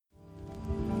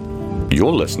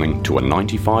You're listening to a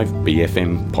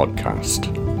 95BFM podcast.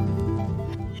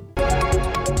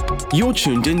 You're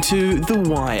tuned into The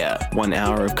Wire, 1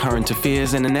 hour of current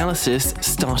affairs and analysis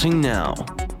starting now.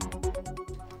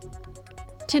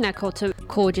 Tēnā koutou,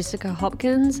 ko Jessica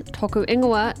Hopkins, toku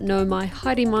ingoa no mai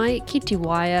haere mai ki te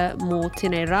Wire mō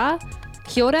tēnei rā.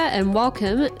 Kia ora and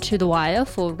welcome to The Wire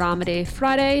for Rāmare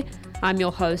Friday. I'm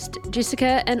your host,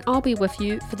 Jessica, and I'll be with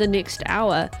you for the next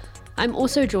hour. I'm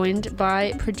also joined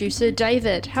by producer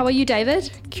David. How are you, David?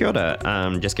 Kia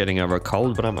ora. Just getting over a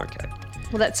cold, but I'm okay.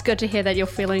 Well, that's good to hear that you're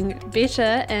feeling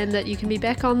better and that you can be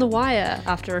back on The Wire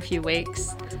after a few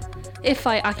weeks. E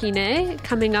whai akine,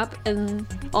 coming up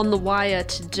on The Wire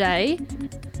today,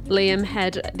 Liam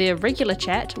had their regular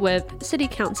chat with City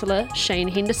Councillor Shane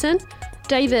Henderson.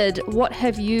 David, what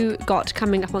have you got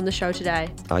coming up on the show today?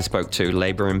 I spoke to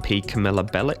Labour MP Camilla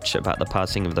Bellich about the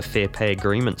passing of the Fair Pay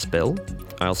Agreements Bill.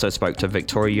 I also spoke to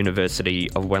Victoria University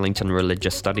of Wellington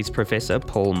Religious Studies Professor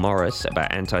Paul Morris about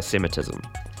antisemitism.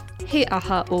 He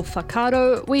aha o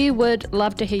whakaaro. We would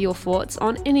love to hear your thoughts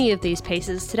on any of these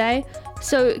pieces today.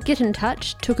 So get in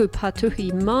touch, tuku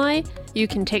patuhi mai. You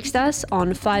can text us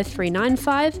on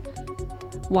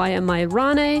 5395, Waya mai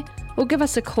rane, or give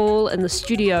us a call in the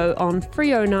studio on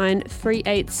 309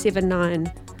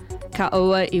 3879. Ka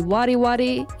oa I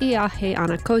wariwari I ahe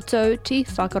ana koutou te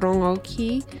whakarongo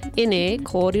ki ene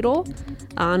kōrero,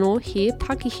 anō he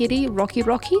pakihiri roki,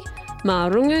 mā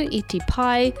runga I te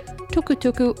pai,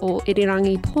 tukutuku o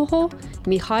Irirangi Poho,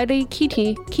 mi haere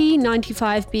ki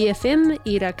 95BFM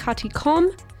ira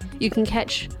kati.com. You can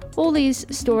catch all these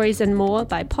stories and more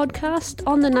by podcast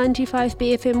on the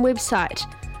 95BFM website,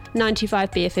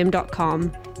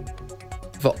 95bfm.com.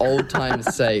 For old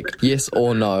time's sake, yes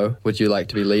or no, would you like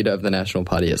to be leader of the National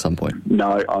Party at some point?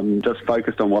 No, I'm just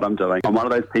focused on what I'm doing. I'm one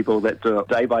of those people that do it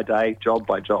day by day, job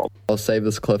by job. I'll save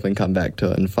this clip and come back to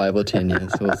it in 5 or 10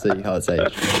 years. We'll see how it's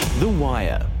aged. The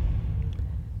Wire.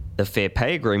 The Fair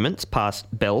Pay Agreements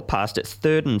bill passed its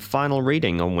third and final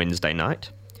reading on Wednesday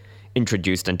night.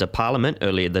 Introduced into Parliament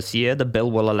earlier this year, the bill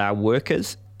will allow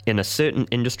workers in a certain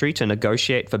industry to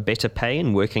negotiate for better pay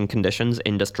and working conditions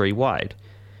industry-wide.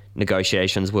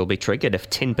 Negotiations will be triggered if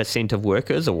 10% of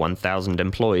workers or 1,000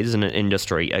 employees in an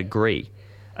industry agree.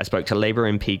 I spoke to Labour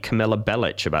MP Camilla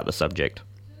Bellich about the subject.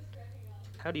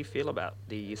 How do you feel about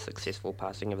the successful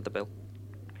passing of the bill?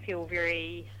 I feel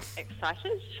very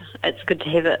excited. It's good to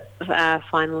have it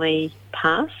finally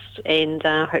passed, and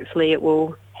hopefully it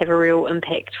will have a real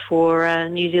impact for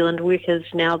New Zealand workers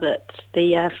now that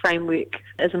the framework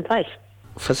is in place.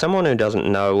 For someone who doesn't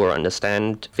know or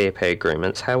understand fair pay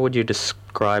agreements, how would you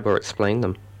describe or explain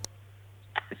them?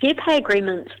 Fair pay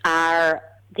agreements are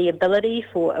the ability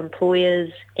for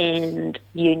employers and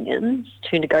unions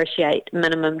to negotiate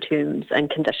minimum terms and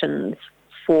conditions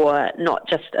for not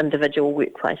just individual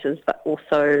workplaces, but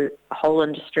also whole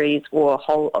industries or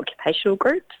whole occupational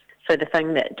groups. So the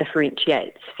thing that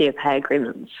differentiates fair pay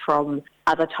agreements from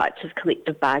other types of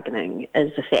collective bargaining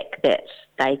is the fact that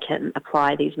they can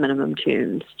apply these minimum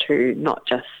terms to not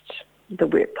just the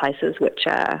workplaces which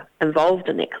are involved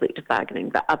in that collective bargaining,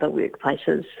 but other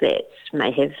workplaces that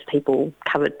may have people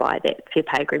covered by that fair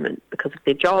pay agreement because of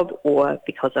their job or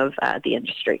because of the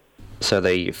industry. So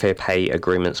the fair pay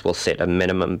agreements will set a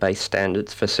minimum base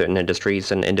standards for certain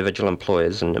industries, and individual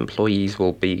employers and employees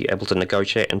will be able to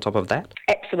negotiate on top of that?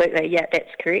 Absolutely, yeah, that's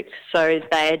correct. So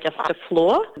they're just a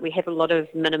floor. We have a lot of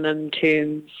minimum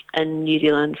terms in New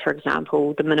Zealand, for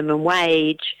example, the minimum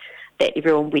wage that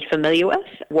everyone will be familiar with.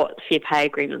 What fair pay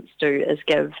agreements do is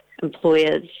give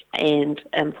employers and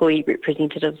employee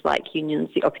representatives like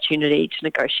unions the opportunity to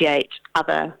negotiate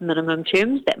other minimum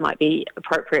terms that might be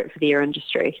appropriate for their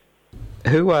industry.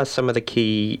 Who are some of the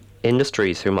key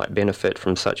industries who might benefit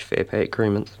from such fair pay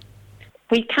agreements?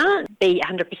 We can't be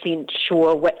 100%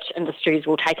 sure which industries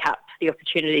will take up the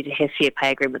opportunity to have fair pay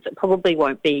agreements. It probably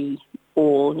won't be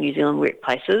all New Zealand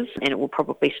workplaces, and it will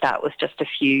probably start with just a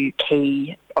few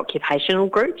key occupational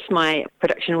groups, my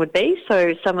prediction would be.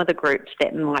 So some of the groups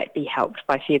that might be helped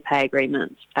by fair pay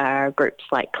agreements are groups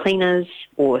like cleaners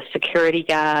or security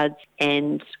guards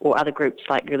or other groups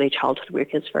like early childhood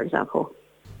workers, for example.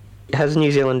 Has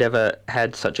New Zealand ever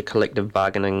had such a collective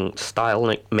bargaining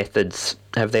style? Methods,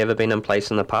 have they ever been in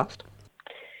place in the past?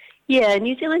 Yeah,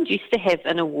 New Zealand used to have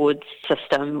an awards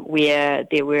system where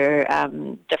there were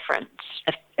different,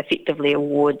 effectively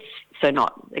awards, so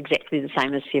not exactly the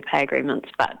same as fair pay agreements,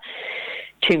 but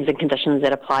terms and conditions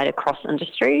that applied across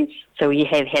industries. So we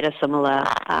have had a similar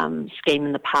scheme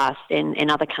in the past,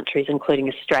 and other countries,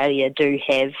 including Australia, do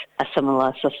have a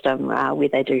similar system where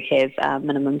they do have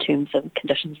minimum terms and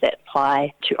conditions that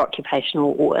apply to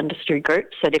occupational or industry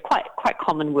groups. So they're quite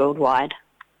common worldwide.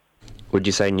 Would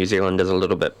you say New Zealand is a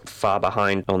little bit far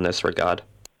behind on this regard?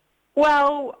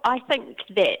 Well, I think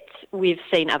that we've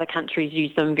seen other countries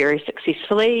use them very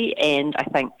successfully, and I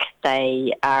think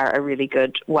they are a really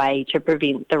good way to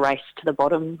prevent the race to the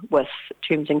bottom with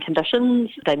terms and conditions.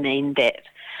 They mean that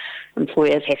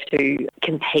employers have to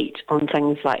compete on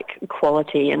things like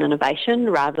quality and innovation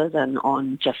rather than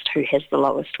on just who has the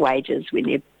lowest wages when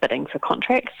they're bidding for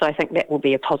contracts. So I think that will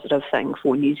be a positive thing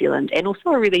for New Zealand, and also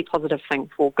a really positive thing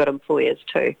for good employers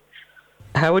too.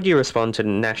 How would you respond to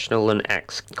National and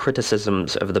ACT's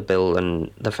criticisms of the bill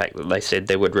and the fact that they said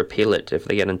they would repeal it if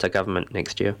they get into government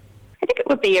next year? I think it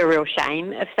would be a real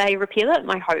shame if they repeal it.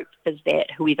 My hope is that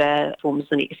whoever forms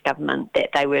the next government,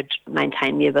 that they would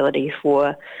maintain the ability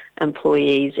for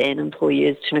employees and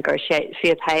employers to negotiate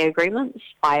fair pay agreements.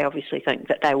 I obviously think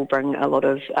that they will bring a lot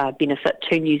of benefit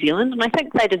to New Zealand, and I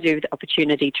think they deserve the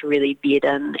opportunity to really bed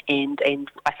in, and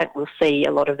I think we'll see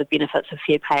a lot of the benefits of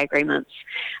fair pay agreements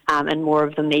in more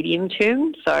of the medium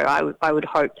term. So I would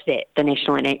hope that the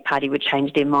National and ACT Party would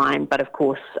change their mind, but of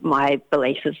course my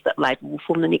belief is that Labour will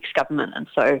form the next government, and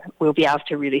so we'll be able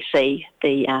to really see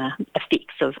the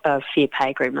effects of fair pay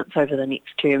agreements over the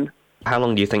next term. How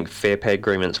long do you think fair pay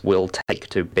agreements will take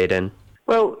to bed in?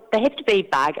 Well, they have to be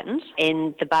bargained,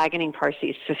 and the bargaining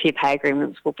process for fair pay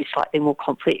agreements will be slightly more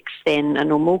complex than a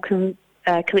normal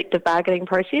collective bargaining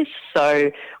process.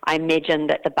 So I imagine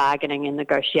that the bargaining and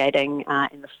negotiating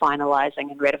and the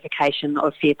finalising and ratification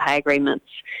of fair pay agreements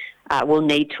will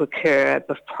need to occur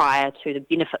prior to the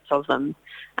benefits of them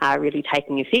really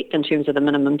taking effect in terms of the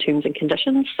minimum terms and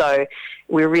conditions. So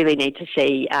we really need to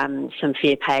see some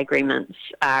fair pay agreements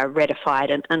ratified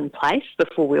and in place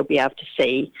before we'll be able to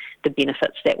see the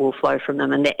benefits that will flow from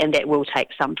them, and that will take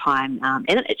some time. And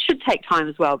it should take time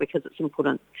as well, because it's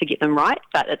important to get them right,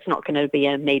 but it's not going to be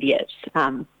an immediate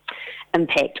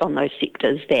impact on those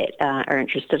sectors that are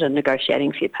interested in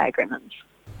negotiating fair pay agreements.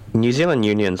 New Zealand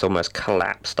unions almost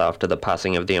collapsed after the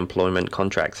passing of the Employment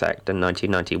Contracts Act in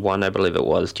 1991, I believe it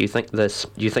was. Do you think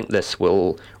this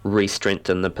will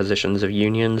re-strengthen the positions of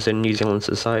unions in New Zealand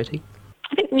society?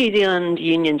 I think New Zealand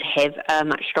unions have a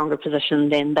much stronger position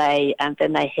than they have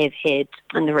had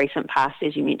in the recent past,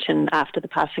 as you mentioned, after the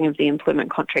passing of the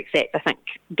Employment Contracts Act. I think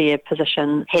their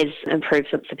position has improved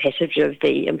since the passage of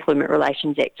the Employment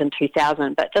Relations Act in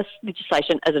 2000, but this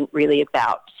legislation isn't really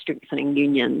about strengthening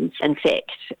unions. In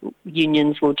fact,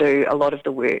 unions will do a lot of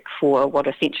the work for what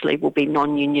essentially will be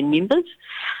non-union members,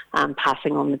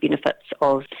 passing on the benefits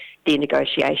of their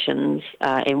negotiations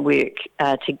and work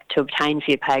to obtain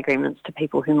fair pay agreements to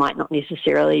people who might not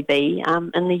necessarily be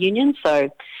in the union.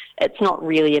 So it's not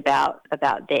really about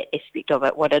that aspect of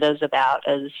it. What it is about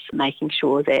is making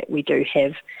sure that we do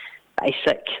have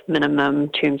basic minimum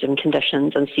terms and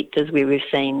conditions in sectors where we've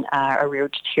seen a real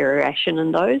deterioration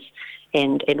in those,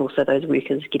 and also those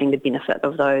workers getting the benefit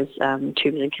of those terms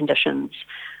and conditions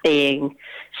being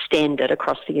standard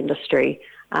across the industry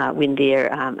when they're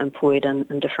employed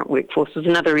in different workforces.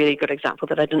 Another really good example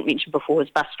that I didn't mention before is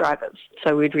bus drivers.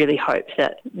 So we'd really hope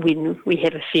that when we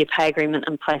have a fair pay agreement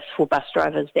in place for bus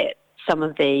drivers, that some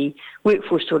of the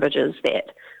workforce shortages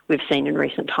that we've seen in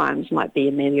recent times might be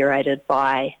ameliorated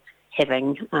by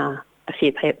having a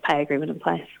fair pay agreement in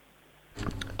place.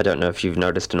 I don't know if you've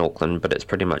noticed in Auckland, but it's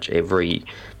pretty much every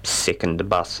second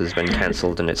bus has been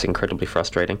cancelled, and it's incredibly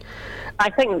frustrating. I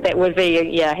think that would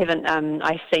be, I haven't,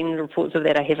 I've seen reports of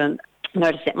that. I haven't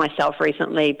noticed that myself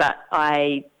recently, but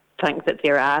I think that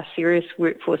there are serious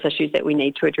workforce issues that we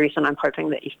need to address, and I'm hoping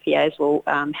that FPAs will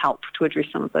help to address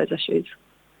some of those issues.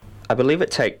 I believe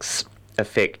it takes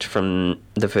effect from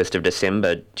the 1st of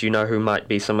December. Do you know who might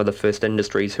be some of the first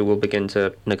industries who will begin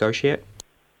to negotiate?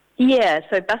 Yeah,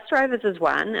 so bus drivers is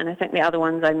one, and I think the other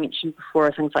ones I mentioned before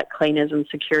are things like cleaners and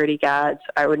security guards.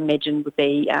 I would imagine would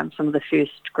be some of the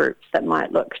first groups that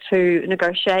might look to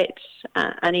negotiate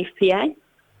an FPA.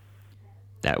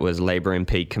 That was Labour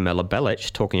MP Camilla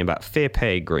Bellich talking about fair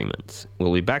pay agreements.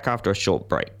 We'll be back after a short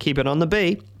break. Keep it on the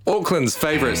B. Auckland's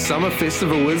favourite summer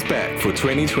festival is back for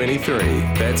 2023.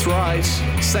 That's right,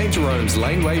 St Jerome's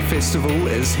Laneway Festival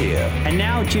is here. And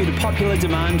now, due to popular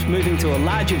demand, moving to a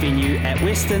larger venue at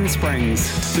Western Springs.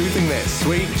 Soothing that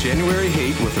sweet January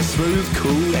heat with a smooth,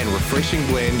 cool and refreshing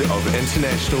blend of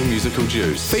international musical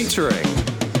juice. Featuring...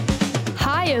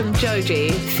 Hi, I'm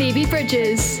Joji, Phoebe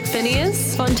Bridges,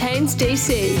 Phineas, Fontaine's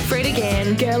DC, Fred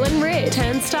Again, Girl in Red,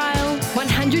 Turnstile,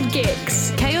 100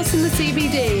 Gex, Chaos in the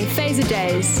CBD,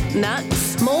 DJs,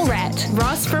 Nux, Mall Rat,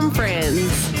 Ross from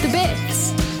Friends, The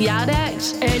Beths, Yard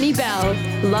Act, Ernie Bell,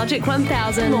 Logic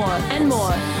 1000, more and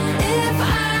more.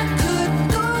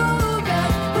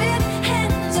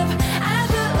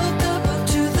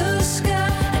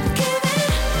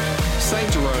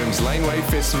 St Jerome's Laneway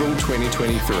Festival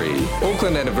 2023.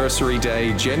 Auckland Anniversary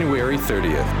Day, January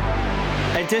 30th.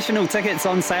 Additional tickets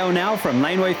on sale now from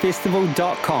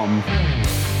lanewayfestival.com.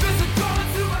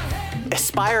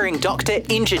 Aspiring doctor,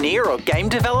 engineer or game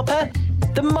developer?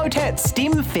 The Motat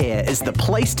STEM Fair is the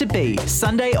place to be,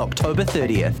 Sunday, October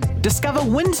 30th. Discover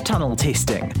wind tunnel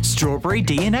testing, strawberry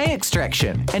DNA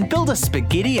extraction, and build a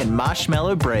spaghetti and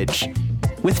marshmallow bridge.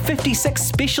 With 56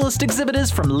 specialist exhibitors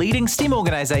from leading STEM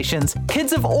organisations,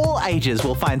 kids of all ages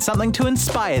will find something to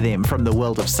inspire them from the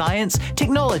world of science,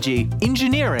 technology,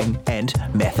 engineering and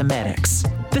mathematics.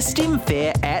 The STEM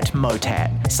Fair at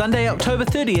Motat, Sunday, October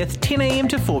 30th, 10am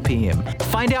to 4pm.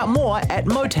 Find out more at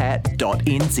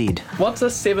motat.nz. What's a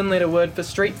 7-letter word for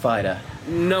Street Fighter?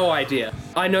 No idea.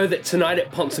 I know that tonight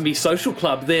at Ponsonby Social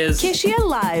Club there's Keshia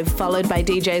Live, followed by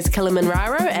DJs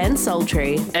Kilimanjaro and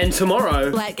Sultry. And tomorrow,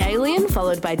 Black Alien,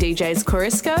 followed by DJs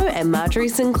Corisco and Marjorie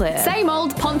Sinclair. Same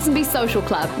old Ponsonby Social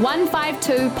Club,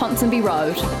 152 Ponsonby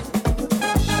Road.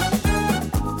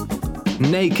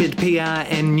 Naked PR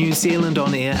and New Zealand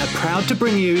On Air are proud to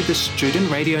bring you the Student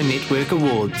Radio Network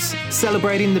Awards,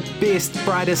 celebrating the best,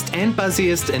 brightest and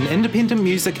buzziest in independent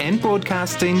music and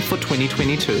broadcasting for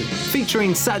 2022,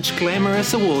 featuring such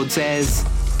glamorous awards as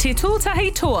Te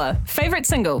Tūtahi Toa, favourite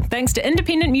single, thanks to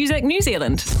Independent Music New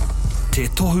Zealand. Te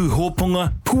Tohu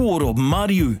Hopunga Puoro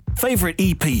Mariu, favourite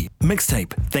EP,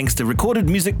 mixtape, thanks to Recorded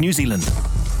Music New Zealand.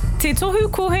 Te Tohu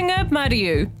Kohinga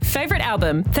Mariu, favourite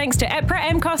album, thanks to APRA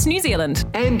AMCOS New Zealand.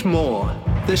 And more.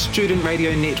 The Student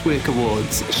Radio Network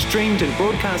Awards, streamed and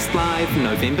broadcast live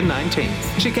November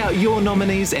 19th. Check out your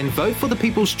nominees and vote for the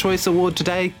People's Choice Award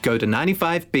today. Go to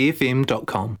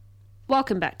 95bfm.com.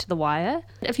 Welcome back to The Wire.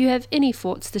 If you have any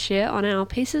thoughts to share on our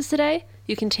pieces today,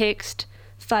 you can text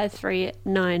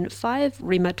 5395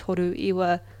 Rima Toru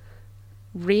Iwa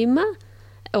Rima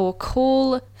or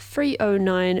call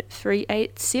 309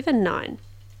 3879.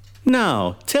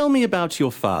 Now, tell me about your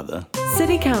father.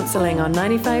 City Counselling on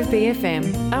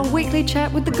 95BFM, our weekly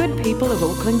chat with the good people of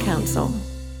Auckland Council.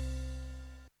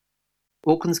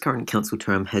 Auckland's current council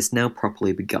term has now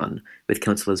properly begun, with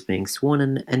councillors being sworn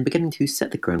in and beginning to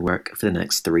set the groundwork for the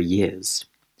next 3 years.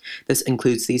 This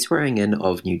includes the swearing-in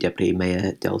of new Deputy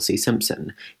Mayor Delcy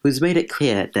Simpson, who has made it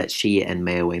clear that she and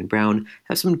Mayor Wayne Brown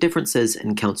have some differences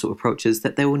in council approaches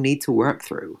that they will need to work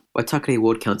through. Waitakere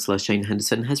Ward Councillor Shane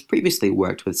Henderson has previously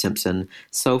worked with Simpson,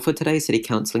 so for today's City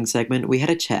Counselling segment we had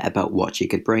a chat about what she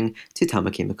could bring to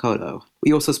Tamaki Makaurau.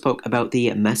 We also spoke about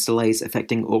the mass delays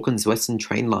affecting Auckland's Western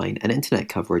train line and internet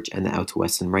coverage in the Outer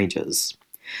Western Ranges.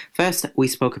 First, we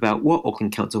spoke about what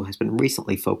Auckland Council has been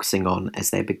recently focusing on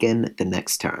as they begin the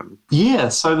next term. Yeah,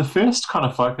 so the first kind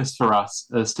of focus for us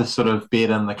is to sort of bed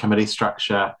in the committee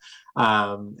structure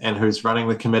and who's running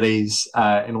the committees,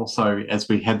 and also, as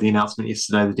we had the announcement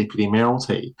yesterday, the deputy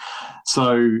mayoralty.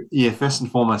 So, yeah, first and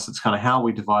foremost, it's kind of how are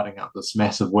we dividing up this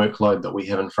massive workload that we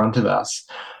have in front of us.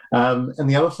 And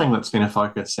the other thing that's been a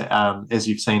focus, as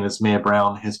you've seen, is Mayor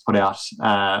Brown has put out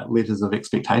letters of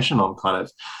expectation on kind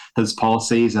of his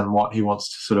policies and what he wants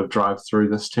to sort of drive through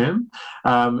this term.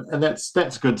 And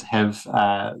that's good to have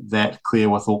that clear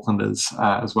with Aucklanders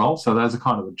as well. So those are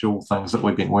kind of the dual things that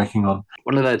we've been working on.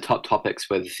 One of the top topics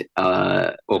with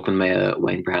Auckland Mayor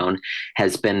Wayne Brown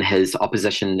has been his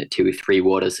opposition to Three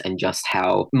Waters and just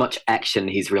how much action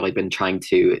he's really been trying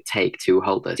to take to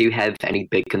hold this. Do you have any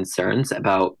big concerns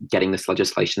about getting this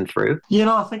legislation through? You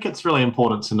know, I think it's really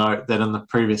important to note that in the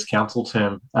previous council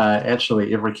term,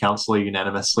 actually every councillor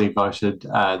unanimously voted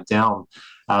down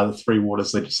the Three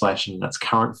Waters legislation in its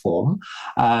current form.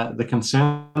 The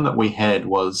concern that we had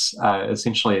was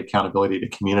essentially accountability to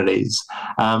communities,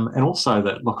 and also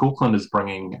that, look, Auckland is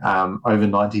bringing over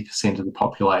 90% of the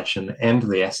population and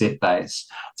the asset base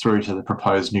through to the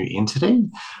proposed new entity.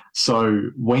 So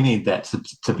we need that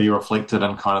to be reflected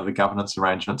in kind of the governance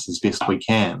arrangements as best we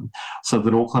can, so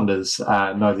that Aucklanders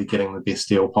know they're getting the best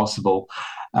deal possible.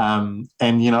 And,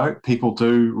 you know, people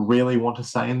do really want to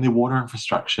stay in their water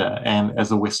infrastructure. And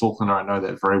as a West Aucklander, I know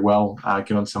that very well,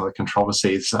 given some of the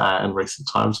controversies in recent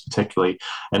times, particularly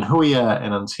in Huia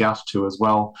and in Te Atatu as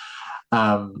well.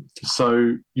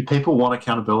 So people want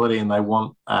accountability and they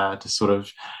want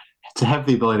to have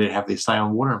the ability to have their say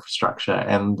on water infrastructure.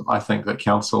 And I think that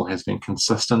Council has been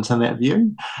consistent in that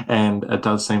view. And it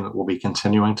does seem that we'll be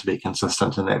continuing to be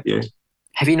consistent in that view.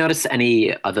 Have you noticed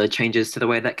any other changes to the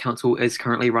way that council is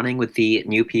currently running with the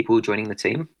new people joining the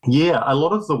team? Yeah, a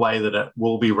lot of the way that it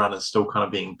will be run is still kind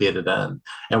of being bedded in,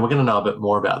 and we're going to know a bit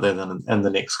more about that in the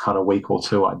next kind of week or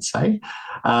two, I'd say.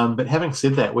 But having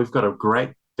said that, we've got a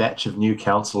great batch of new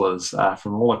councillors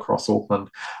from all across Auckland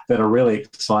that are really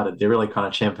excited. They're really kind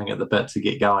of champing at the bit to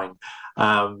get going.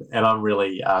 And I'm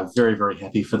really very, very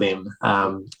happy for them.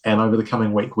 And over the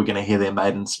coming week, we're going to hear their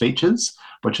maiden speeches,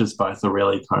 which is both a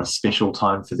really kind of special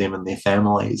time for them and their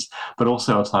families, but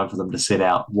also a time for them to set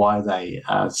out why they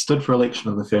stood for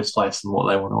election in the first place and what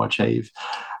they want to achieve.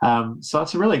 So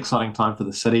it's a really exciting time for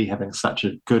the city, having such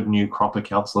a good new crop of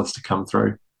councillors to come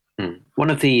through. One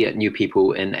of the new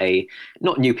people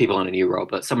not new people in a new role,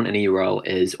 but someone in a new role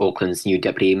is Auckland's new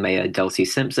Deputy Mayor Delcy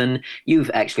Simpson.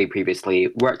 You've actually previously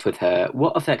worked with her.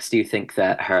 What effects do you think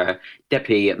that her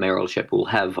deputy mayoralship will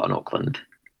have on Auckland?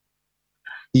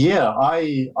 Yeah,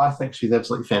 I think she's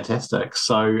absolutely fantastic.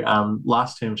 So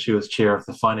last term she was chair of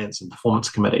the Finance and Performance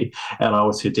Committee, and I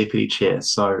was her deputy chair.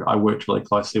 So I worked really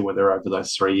closely with her over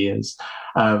those 3 years.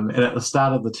 And at the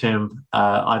start of the term,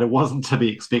 I wasn't to be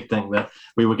expecting that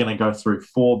we were going to go through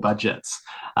 4 budgets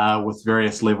with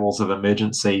various levels of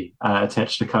emergency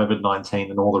attached to COVID-19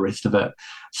 and all the rest of it.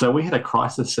 So we had a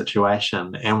crisis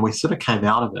situation, and we sort of came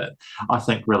out of it, I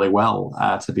think, really well,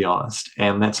 to be honest.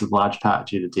 And that's in large part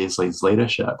due to Desley's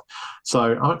leadership.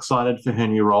 So I'm excited for her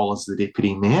new role as the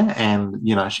deputy mayor, and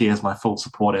she has my full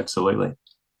support, absolutely.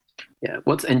 Yeah,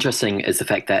 what's interesting is the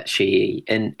fact that she,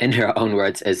 in her own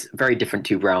words, is very different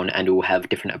to Brown and will have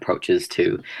different approaches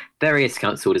to various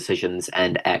council decisions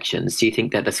and actions. Do you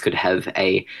think that this could have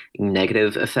a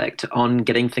negative effect on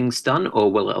getting things done,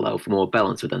 or will it allow for more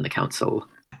balance within the council?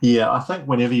 Yeah, I think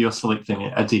whenever you're selecting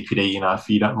a deputy, if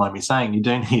you don't mind me saying, you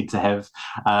do need to have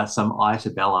some eye to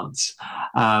balance.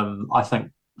 I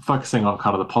think focusing on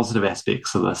kind of the positive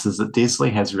aspects of this is that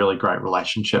Desley has really great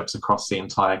relationships across the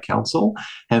entire council,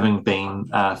 having been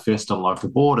first on local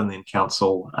board and then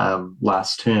council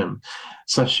last term.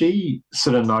 So she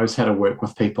sort of knows how to work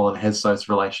with people and has those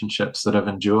relationships that have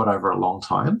endured over a long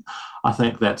time. I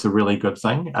think that's a really good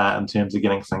thing in terms of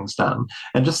getting things done.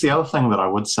 And just the other thing that I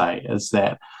would say is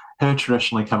that her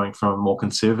traditionally coming from a more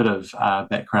conservative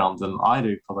background than I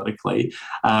do politically,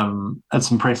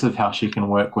 it's impressive how she can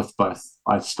work with both,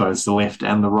 I suppose, the left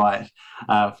and the right,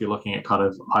 if you're looking at kind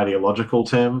of ideological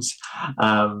terms.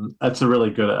 It's a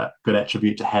really good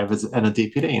attribute to have in a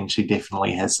deputy, and she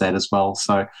definitely has that as well.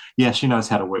 So, yeah, she knows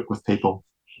how to work with people.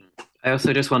 I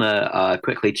also just want to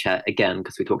quickly chat again,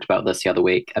 because we talked about this the other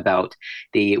week, about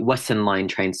the Western Line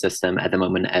train system at the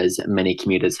moment, as many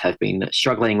commuters have been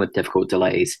struggling with difficult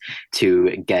delays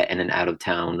to get in and out of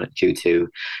town due to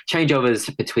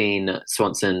changeovers between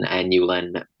Swanson and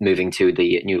Newlyn, moving to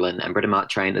the Newlyn and Britomart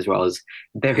train, as well as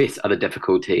various other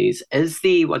difficulties. Is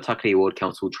the Waitakere Ward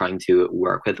Council trying to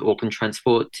work with Auckland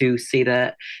Transport to see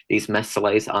that these mass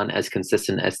delays aren't as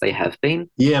consistent as they have been?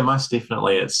 Yeah, most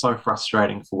definitely. It's so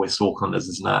frustrating for West Aucklanders,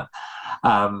 isn't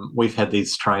it? We've had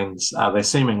these trains, they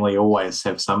seemingly always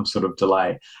have some sort of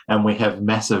delay, and we have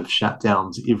massive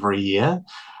shutdowns every year.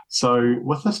 So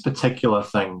with this particular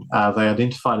thing, they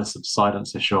identified a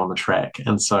subsidence issue on the track.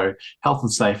 And so health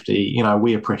and safety,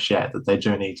 we appreciate that they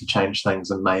do need to change things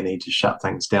and may need to shut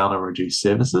things down and reduce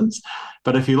services.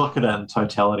 But if you look at it in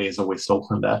totality as a West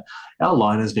Aucklander, our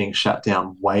line is being shut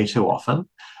down way too often.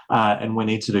 And we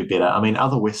need to do better. I mean,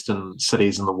 other Western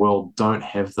cities in the world don't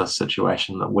have this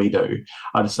situation that we do.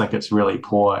 I just think it's really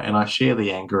poor, and I share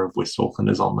the anger of West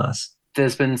Aucklanders on this.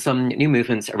 There's been some new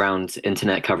movements around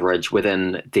internet coverage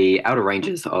within the outer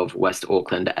ranges of West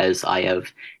Auckland, as I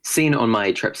have seen on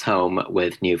my trips home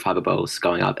with new fibre bills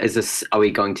going up. Are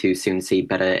we going to soon see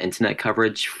better internet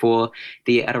coverage for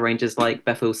the outer ranges like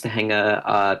Bethels, Tehanga,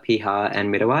 Piha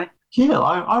and Metawai? Yeah,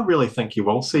 I really think you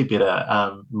will see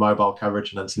better mobile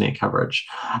coverage and internet coverage.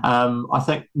 I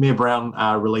think Mayor Brown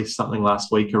released something last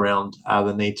week around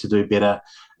the need to do better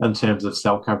in terms of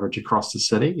cell coverage across the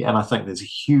city, and I think there's a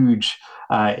huge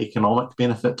economic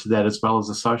benefit to that as well as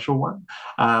a social one.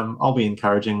 I'll be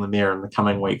encouraging the Mayor in the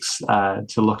coming weeks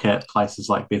to look at places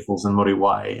like Bethels and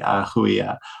Muriwai,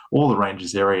 Huia, all the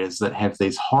ranges areas that have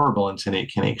these horrible internet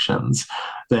connections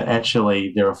that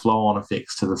actually there are flow-on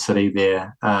effects to the city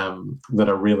there that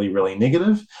are really, really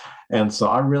negative. And so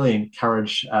I really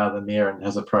encourage the Mayor and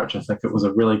his approach. I think it was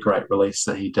a really great release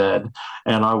that he did,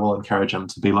 and I will encourage him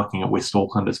to be looking at West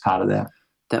Auckland as part of that.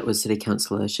 That was City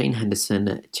Councillor Shane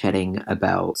Henderson chatting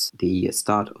about the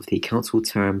start of the council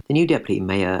term, the new Deputy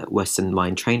Mayor, Western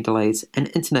Line train delays, and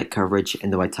internet coverage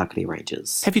in the Waitakere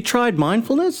Ranges. Have you tried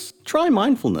mindfulness? Try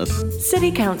mindfulness.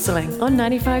 City Counselling on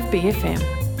 95 BFM.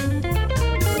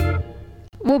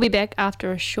 We'll be back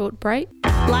after a short break.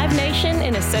 Live Nation,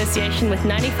 in association with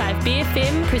 95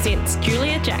 BFM, presents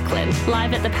Julia Jacklin,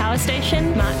 live at the Power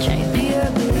Station, March 8th.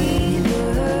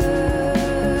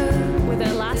 With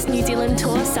her last New Zealand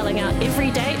tour selling out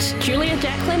every date, Julia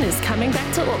Jacklin is coming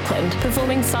back to Auckland,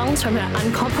 performing songs from her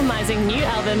uncompromising new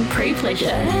album,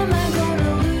 Pre-Pleasure.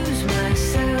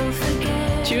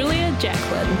 Julia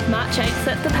Jacklin, March 8th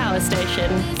at the Power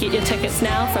Station. Get your tickets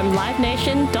now from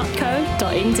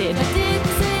livenation.co.nz.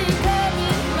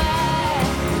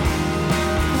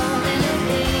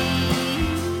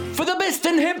 For the best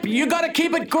in hip, you gotta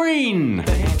keep it green.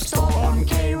 The hip store on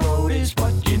K Road is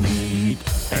what you need.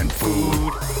 And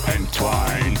food and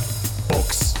twine,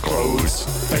 books, clothes,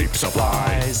 vape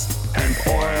supplies, and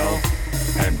oil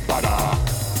and butter.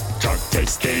 Drug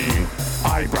tasting,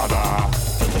 aye brother.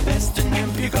 For the best in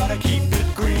hemp, you gotta keep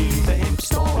it green. The hemp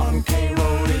store on K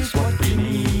Road is what you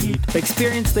need.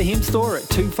 Experience the Hemp Store at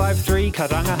 253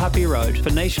 Karangahape Road.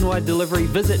 For nationwide delivery,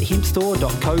 visit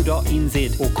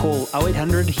hempstore.co.nz or call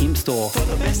 0800 Hemp Store. For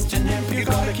the best in hemp, you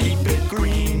gotta keep it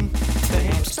green. The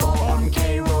hemp store on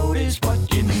K Road is what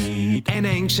you need. An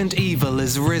ancient evil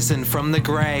is risen from the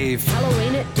grave.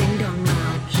 Halloween at Ding Dong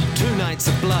Lounge. 2 nights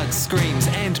of blood, screams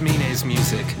and Mina's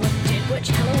music. With Dead Witch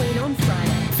Halloween on Friday.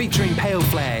 Featuring Pale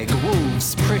Flag,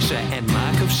 Wolves, Pressure and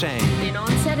Mark of Shame. Then on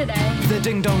Saturday, The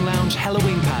Ding Dong Lounge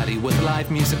Halloween Party with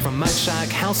live music from Mudshark,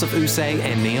 House of Usei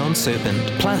and Neon Serpent.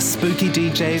 Plus spooky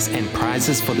DJs and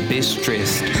prizes for the best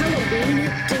dressed. Halloween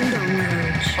at Ding Dong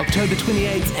Lounge. October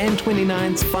 28th and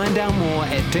 29th. Find out more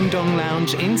at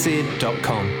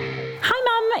dingdongloungenz.com. Hi,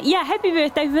 Mum. Yeah, happy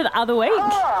birthday for the other week.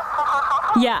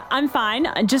 Yeah, I'm fine.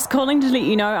 Just calling to let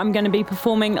you know I'm going to be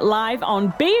performing live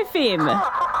on BFM.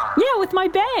 Yeah, with my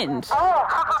band.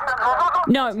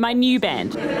 No, my new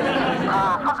band.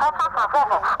 Yeah,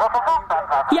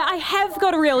 I have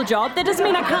got a real job. That doesn't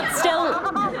mean I can't still...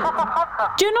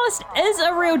 Journalist is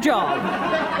a real job.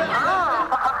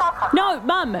 No,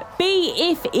 Mum,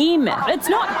 BFM. It's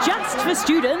not just for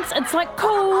students. It's like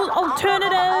cool,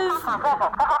 alternative.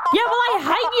 Yeah, well, I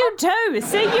hate you too.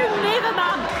 See you never,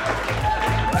 Mum.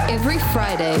 Every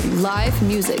Friday, live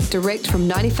music direct from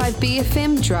 95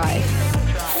 BFM Drive.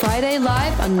 Friday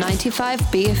live on 95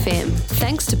 BFM.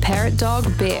 Thanks to Parrot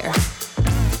Dog Bear.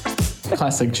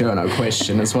 Classic journo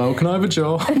question as well. Can I have a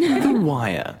jaw? The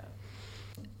Wire.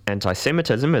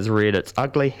 Anti-Semitism has reared its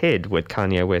ugly head with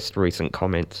Kanye West's recent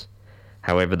comments.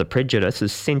 However, the prejudice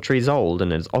is centuries old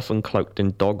and is often cloaked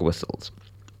in dog whistles.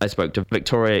 I spoke to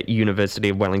Victoria University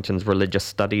of Wellington's religious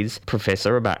studies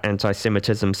professor about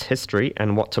anti-Semitism's history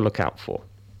and what to look out for.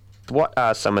 What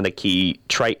are some of the key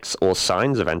traits or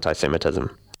signs of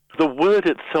anti-Semitism? The word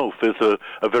itself is a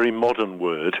very modern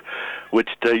word, which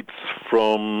dates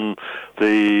from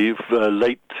the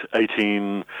late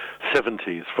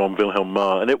 1870s from Wilhelm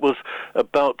Marr, and it was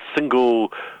about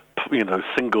single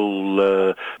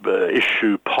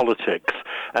issue politics,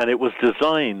 and it was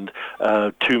designed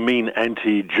to mean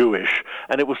anti-Jewish,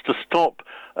 and it was to stop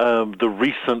the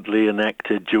recently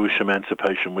enacted Jewish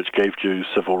emancipation, which gave Jews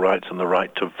civil rights and the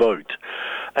right to vote.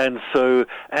 And so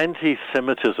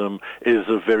anti-Semitism is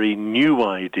a very new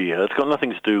idea. It's got nothing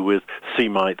to do with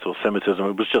Semites or Semitism.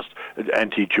 It was just an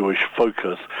anti-Jewish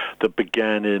focus that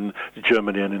began in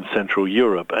Germany and in Central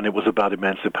Europe, and it was about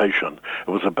emancipation.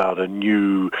 It was about a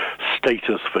new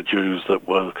status for Jews that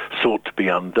were sought to be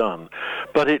undone.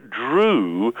 But it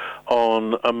drew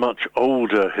on a much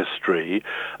older history,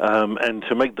 and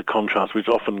to make the contrast, which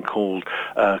is often called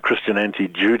Christian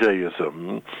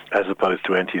anti-Judaism as opposed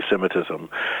to anti-Semitism,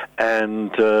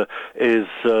 and is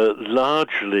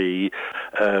largely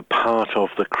part of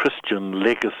the Christian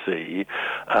legacy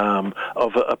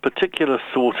of a particular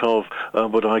sort of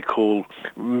what I call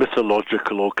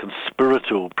mythological or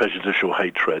conspiratorial prejudicial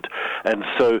hatred. And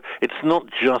so it's not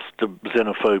just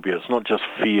xenophobia, it's not just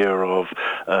fear of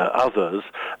others,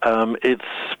 it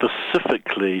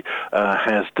specifically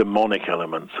has demonic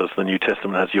elements, as the New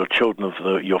Testament has your children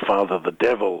of your father the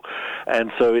devil.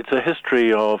 And so it's a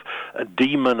history of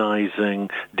demonizing,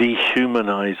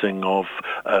 dehumanizing of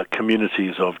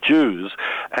communities of Jews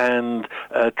and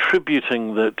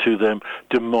attributing to them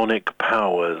demonic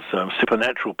powers,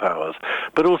 supernatural powers,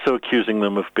 but also accusing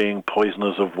them of being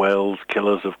poisoners of wells,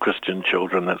 killers of Christian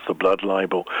children. That's the blood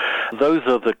libel. Those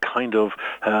are the kind of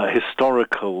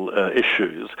historical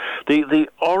issues. The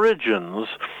origins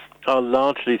are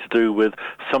largely to do with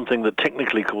something that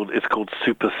technically is called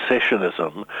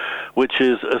supersessionism, which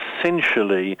is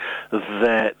essentially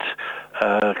that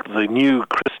the new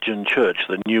Christian church,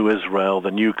 the new Israel,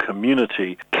 the new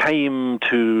community, came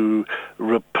to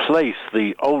replace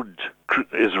the old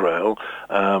Israel,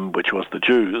 which was the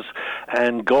Jews,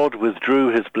 and God withdrew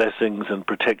his blessings and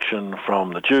protection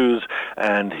from the Jews,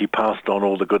 and he passed on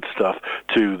all the good stuff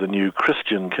to the new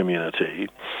Christian community.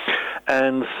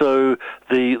 And so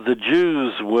the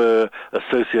Jews were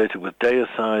associated with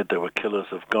deicide, they were killers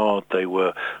of God, they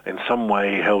were in some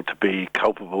way held to be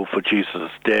culpable for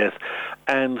Jesus' death.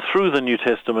 And through the New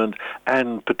Testament,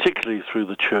 and particularly through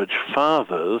the Church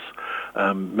Fathers,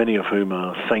 many of whom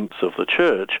are saints of the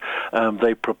Church,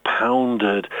 they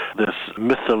propounded this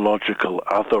mythological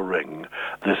othering,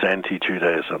 this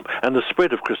anti-Judaism. And the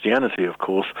spread of Christianity, of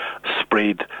course,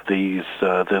 spread this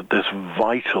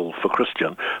vital for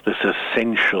Christian, this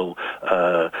essential,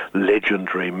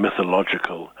 legendary,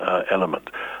 mythological element.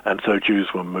 And so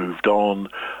Jews were moved on,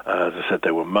 as I said,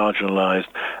 they were marginalized,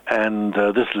 and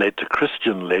this led to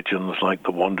Christian legends like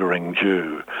the Wandering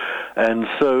Jew. And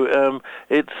so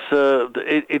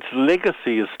its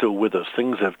legacy is still with us.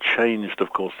 Things have changed,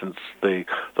 of course, since the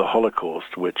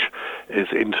Holocaust, which is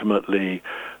intimately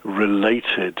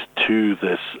related to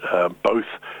this, both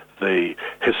the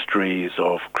histories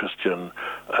of Christian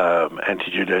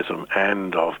anti-Judaism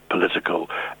and of political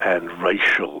and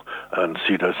racial and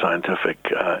pseudoscientific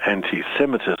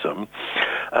anti-Semitism.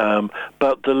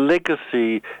 But the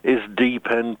legacy is deep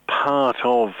and part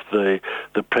of the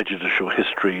prejudicial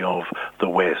history of the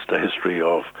West, a history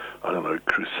of,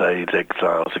 crusades,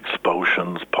 exiles,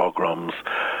 expulsions, pogroms,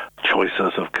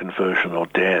 choices of conversion or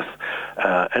death,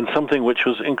 and something which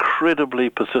was incredibly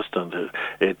persistent.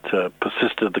 It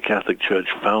persisted. The Catholic Church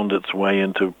found its way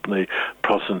into the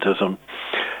Protestantism,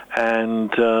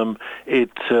 and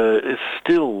it is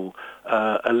still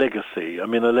a legacy. I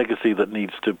mean, a legacy that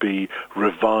needs to be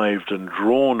revived and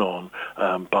drawn on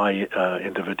by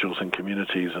individuals and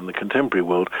communities in the contemporary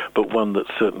world, but one that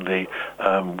certainly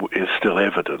is still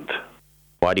evident.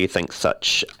 Why do you think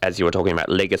such, as you were talking about,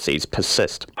 legacies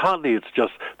persist? Partly it's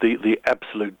just the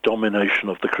absolute domination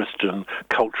of the Christian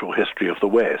cultural history of the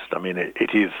West. I mean,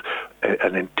 it is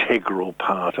an integral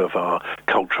part of our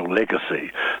cultural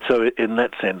legacy. So in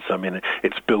that sense, I mean,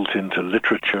 it's built into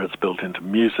literature, it's built into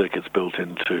music, it's built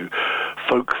into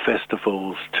folk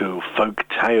festivals, to folk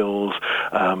tales,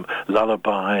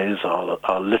 lullabies,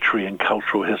 our literary and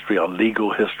cultural history, our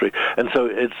legal history. And so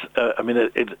it's,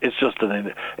 it's just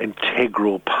an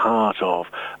integral part of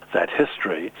that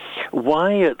history.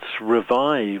 Why it's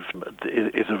revived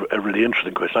is a really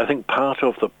interesting question. I think part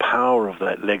of the power of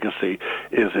that legacy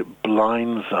is it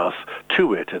blinds us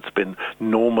to it. It's been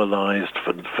normalized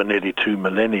for nearly 2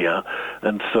 millennia,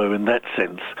 and so in that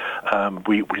sense,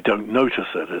 we don't notice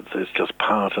it. It's just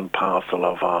part and parcel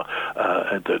of our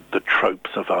the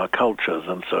tropes of our cultures,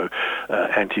 and so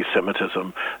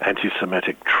anti-Semitism,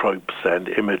 anti-Semitic tropes and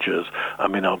images,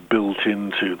 are built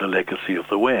into the legacy of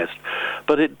the West.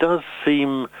 But it does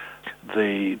seem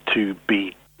to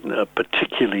be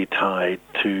particularly tied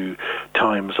to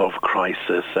times of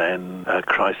crisis and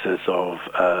crisis of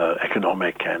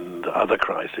economic and other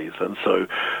crises. And so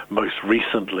most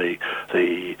recently,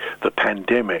 the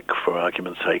pandemic, for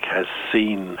argument's sake, has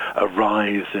seen a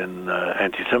rise in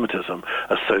anti-Semitism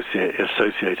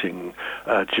associating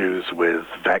Jews with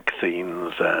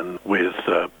vaccines and with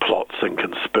plots and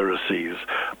conspiracies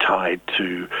tied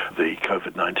to the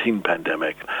COVID-19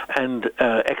 pandemic. And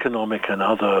economic and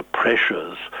other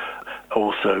pressures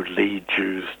also lead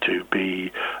Jews to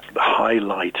be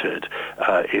highlighted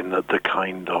in the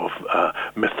kind of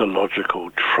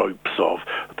mythological tropes of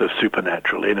the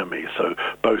supernatural enemy. So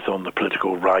both on the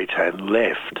political right and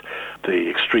left, the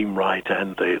extreme right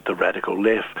and the radical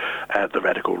left, the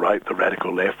radical right, the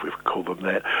radical left, we call them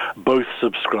that, both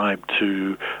subscribe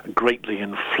to greatly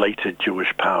inflated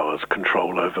Jewish powers,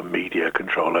 control over media,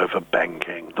 control over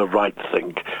banking. The right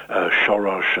think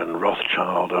Soros and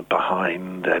Rothschild are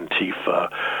behind Antifa.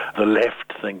 The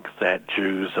left think that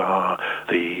Jews are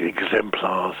the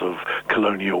exemplars of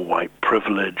colonial white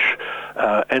privilege.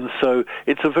 And so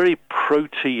it's a very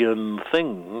protean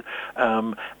thing,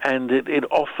 and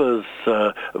it offers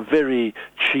a very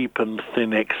cheap and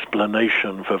thin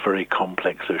explanation for very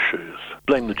complex issues.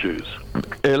 Blame the Jews.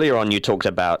 Earlier on you talked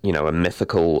about, a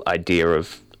mythical idea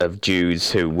of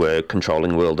Jews who were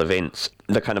controlling world events.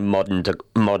 The kind of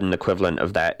modern equivalent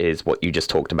of that is what you just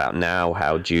talked about now,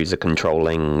 how Jews are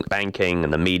controlling banking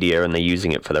and the media and they're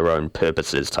using it for their own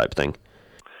purposes type thing.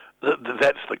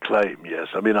 That's the claim, yes.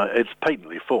 It's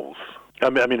patently false. I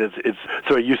mean, it's.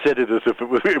 Sorry, you said it as if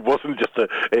it wasn't just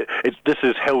this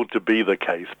is held to be the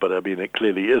case, but I mean, it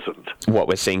clearly isn't. What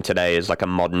we're seeing today is like a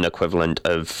modern equivalent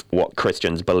of what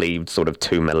Christians believed sort of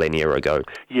 2 millennia ago.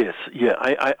 Yes, yeah,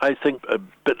 I think a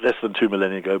bit less than 2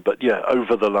 millennia ago, but yeah,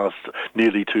 over the last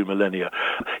nearly 2 millennia.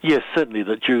 Yes, certainly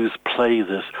that Jews play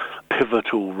this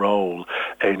pivotal role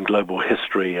in global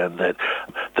history, and that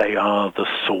they are the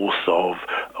source of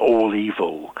all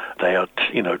evil. They are,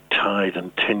 tied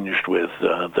and tinged with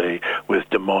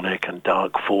demonic and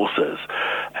dark forces,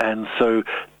 and so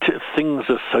things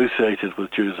associated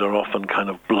with Jews are often kind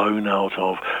of blown out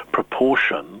of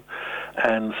proportion,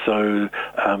 and so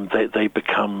they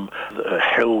become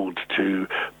held to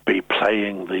be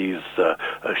playing these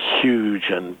huge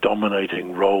and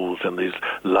dominating roles in these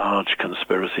large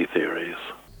conspiracy theories.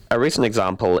 A recent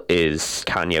example is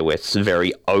Kanye West's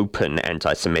very open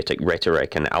anti-Semitic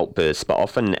rhetoric and outbursts, but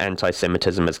often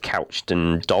anti-Semitism is couched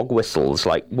in dog whistles.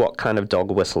 Like, what kind of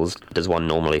dog whistles does one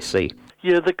normally see?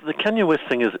 Yeah, the Kanye West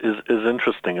thing is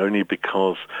interesting only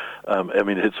because,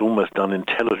 it's almost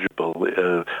unintelligible.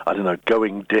 I don't know,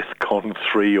 going DEFCON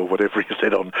 3 or whatever he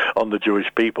said on the Jewish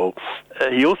people.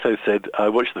 He also said, I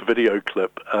watched the video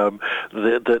clip,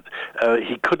 that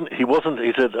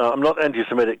he said, I'm not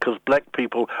anti-Semitic because black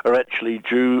people are actually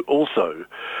Jew also.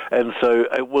 And so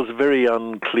it was very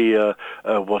unclear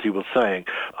what he was saying.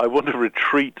 I want to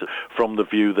retreat from the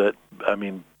view that,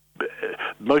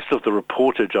 most of the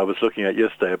reportage I was looking at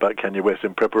yesterday about Kanye West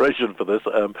in preparation for this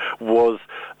was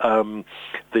I'm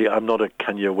not a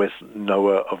Kanye West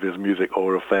knower of his music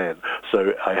or a fan,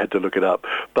 so I had to look it up.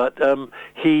 But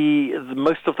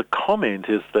most of the comment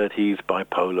is that he's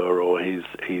bipolar or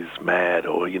he's mad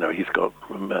or he's got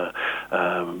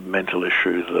mental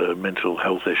issues, mental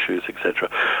health issues, etc.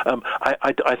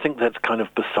 I think that's kind of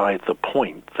beside the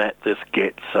point. That this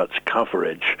gets such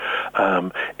coverage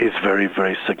is very,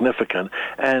 very significant.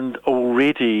 And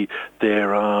already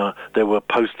there were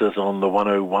posters on the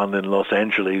 101 in Los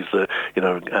Angeles.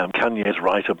 Kanye's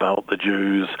right about the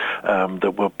Jews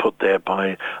that were put there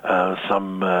by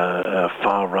some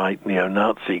far-right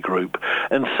neo-Nazi group,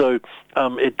 and so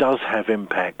it does have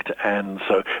impact, and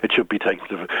so it should be taken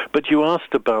to. But you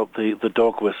asked about the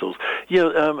dog whistles.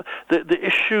 Yeah, the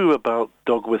issue about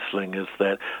dog whistling is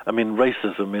that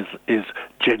racism is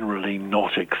generally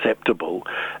not acceptable,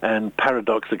 and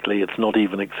paradoxically, it's not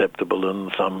even acceptable in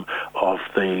some of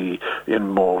the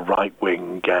more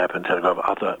right-wing Gab and Telegraph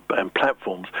other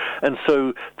platforms, and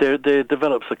so there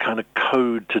develops a kind of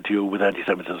code to deal with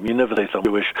anti-Semitism. You never say someone's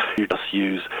Jewish; you just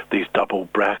use these double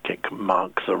bracket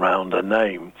marks around a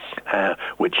name,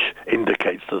 which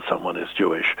indicates that someone is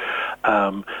Jewish.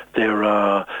 There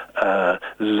are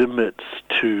limits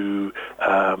to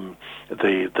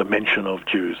the mention of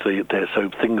Jews. So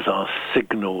things are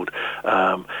signalled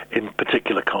in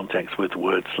particular contexts with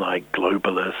words like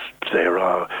globalist. There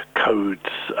are codes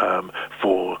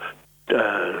for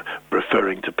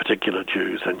referring to particular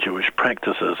Jews and Jewish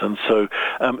practices, and so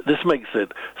this makes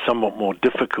it somewhat more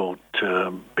difficult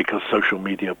because social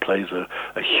media plays a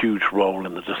huge role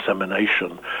in the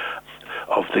dissemination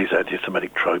of these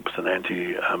anti-Semitic tropes and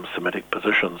anti-Semitic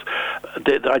positions.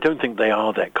 I don't think they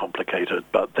are that complicated,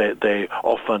 but they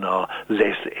often are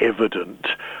less evident,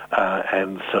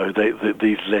 and so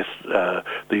these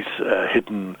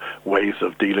hidden ways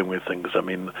of dealing with things,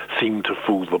 seem to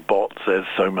fool the bots as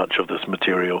so much of this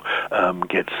material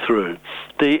gets through.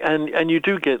 And you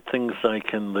do get things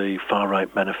like in the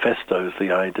far-right manifestos, the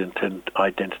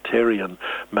identitarian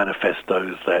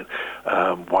manifestos, that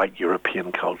white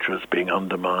European culture is being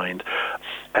undermined,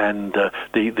 and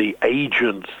the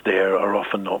agents there are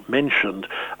often not mentioned,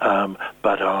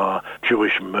 but are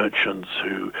Jewish merchants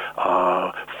who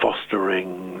are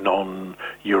fostering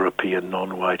non-European,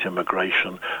 non-white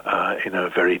immigration in a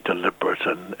very deliberate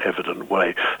and evident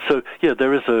way. So, yeah,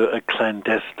 there is a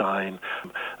clandestine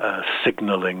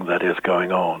signalling that is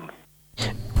going on.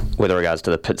 With regards to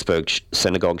the Pittsburgh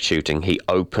synagogue shooting, he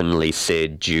openly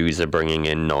said Jews are bringing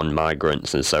in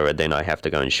non-migrants, and so then I have to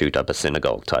go and shoot up a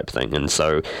synagogue type thing. And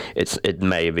so it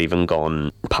may have even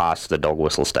gone past the dog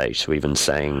whistle stage to even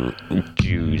saying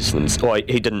Jews. Well,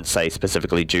 he didn't say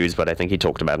specifically Jews, but I think he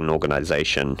talked about an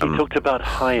organization. He talked about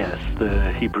HIAS,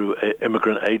 the Hebrew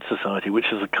Immigrant Aid Society,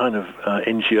 which is a kind of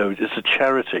NGO. It's a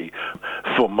charity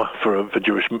for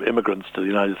Jewish immigrants to the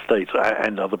United States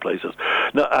and other places.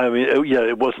 No,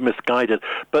 it was misguided,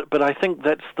 but I think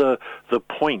that's the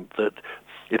point, that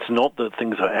it's not that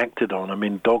things are acted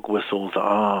on. Dog whistles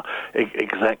are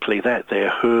exactly that. They're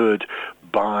heard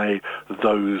by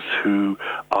those who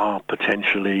are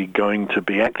potentially going to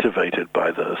be activated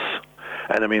by this.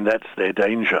 And I mean, that's their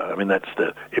danger. I mean, that's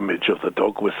the image of the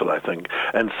dog whistle, I think.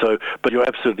 And so, but you're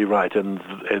absolutely right. In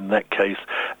that case,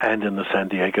 and in the San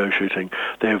Diego shooting,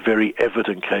 they're very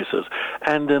evident cases.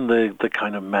 And in the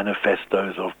kind of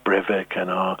manifestos of Breivik and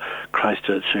our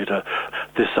Christchurch shooter,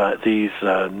 these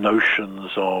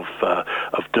notions of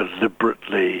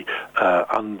deliberately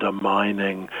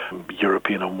undermining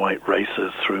European and white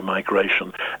races through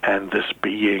migration and this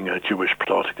being a Jewish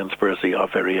plot, a conspiracy, are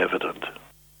very evident.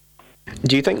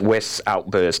 Do you think West's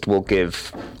outburst will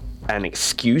give an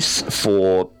excuse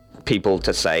for people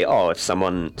to say, oh, if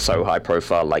someone so high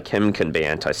profile like him can be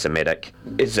anti-Semitic,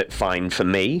 is it fine for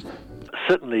me?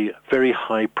 Certainly very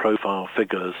high-profile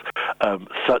figures,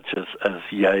 such as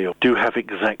Yale, do have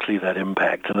exactly that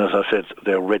impact. And as I said,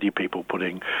 there are already people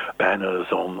putting banners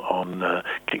on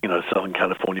Southern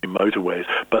California motorways.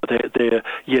 But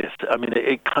yes, I mean,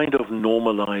 it kind of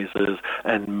normalizes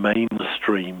and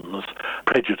mainstreams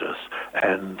prejudice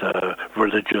and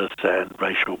religious and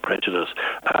racial prejudice,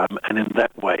 and in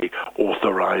that way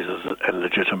authorizes it and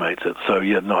legitimates it. So,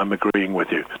 yeah, no, I'm agreeing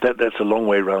with you. That's a long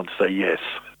way around to say yes.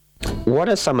 What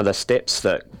are some of the steps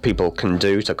that people can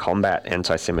do to combat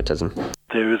anti-Semitism?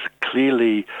 There is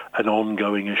clearly an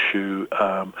ongoing issue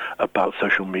about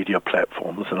social media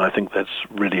platforms, and I think that's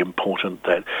really important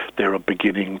that there are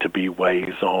beginning to be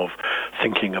ways of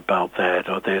thinking about that,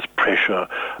 or there's pressure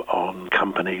on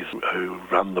companies who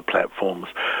run the platforms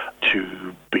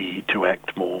to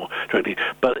act more directly.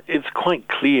 But it's quite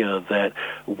clear that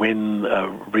when a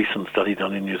recent study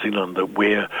done in New Zealand, that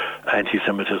where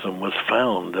anti-Semitism was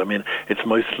found, I mean, it's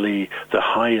mostly the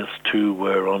highest two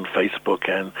were on Facebook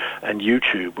and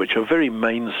YouTube, which are very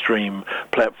mainstream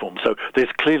platforms. So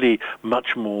there's clearly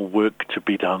much more work to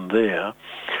be done there.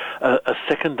 A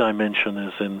second dimension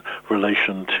is in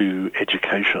relation to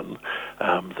education,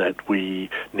 that we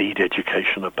need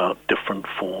education about different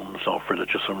forms of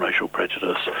religious and racial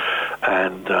prejudice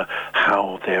and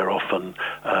how they're often,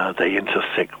 they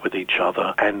intersect with each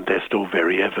other and they're still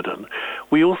very evident.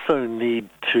 We also need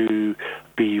to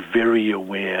be very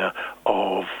aware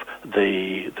of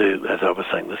the as I was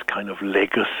saying, this kind of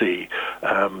legacy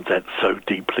that's so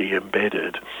deeply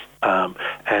embedded,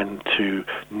 and to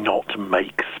not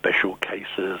make special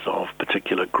cases of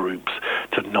particular groups,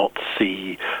 to not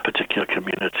see particular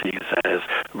communities as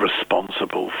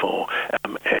responsible for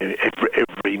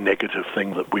every negative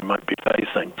thing that we might be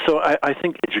facing. So I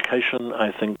think education,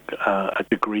 I think a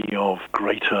degree of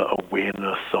greater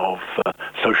awareness of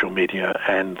social media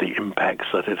and the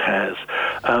impacts that it has,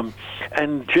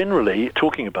 and generally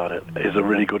talking about it is a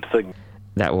really good thing.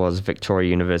 That was Victoria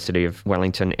University of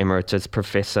Wellington Emeritus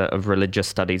Professor of Religious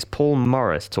Studies Paul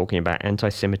Morris talking about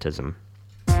anti-Semitism.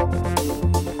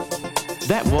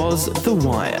 That was The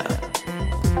Wire.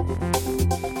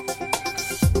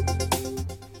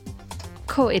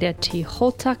 Ko ere ti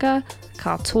hōtaka,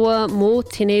 katoa mō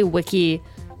tēnei wiki,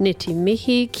 ne te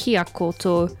mihi ki a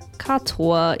koutou,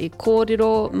 katoa I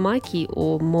kōrero mai ki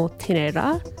o mō tēnei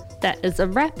rā. That is a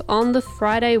wrap on the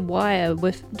Friday Wire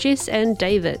with Jess and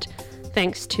David.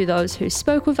 Thanks to those who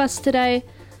spoke with us today: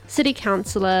 City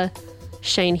Councillor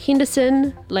Shane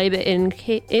Henderson, Labour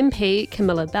MP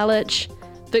Camilla Bellich,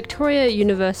 Victoria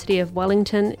University of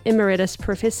Wellington Emeritus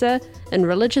Professor in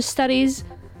Religious Studies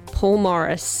Paul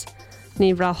Morris.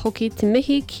 Ni rā hoki te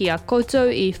mihi ki a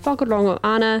koutou I whakarongo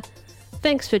ana.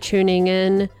 Thanks for tuning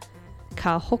in.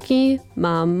 Ka hoki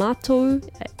mā mātou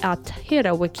a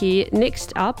Hera Wiki.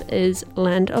 Next up is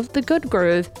Land of the Good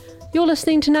Groove. You're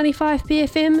listening to 95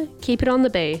 BFM. Keep it on the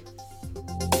B.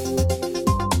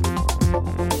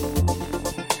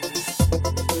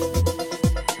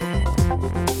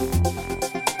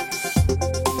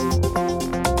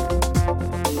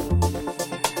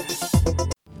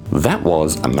 That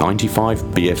was a 95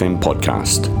 BFM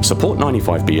podcast. Support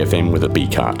 95 BFM with a B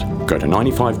card. Go to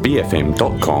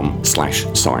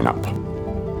 95bfm.com/sign up.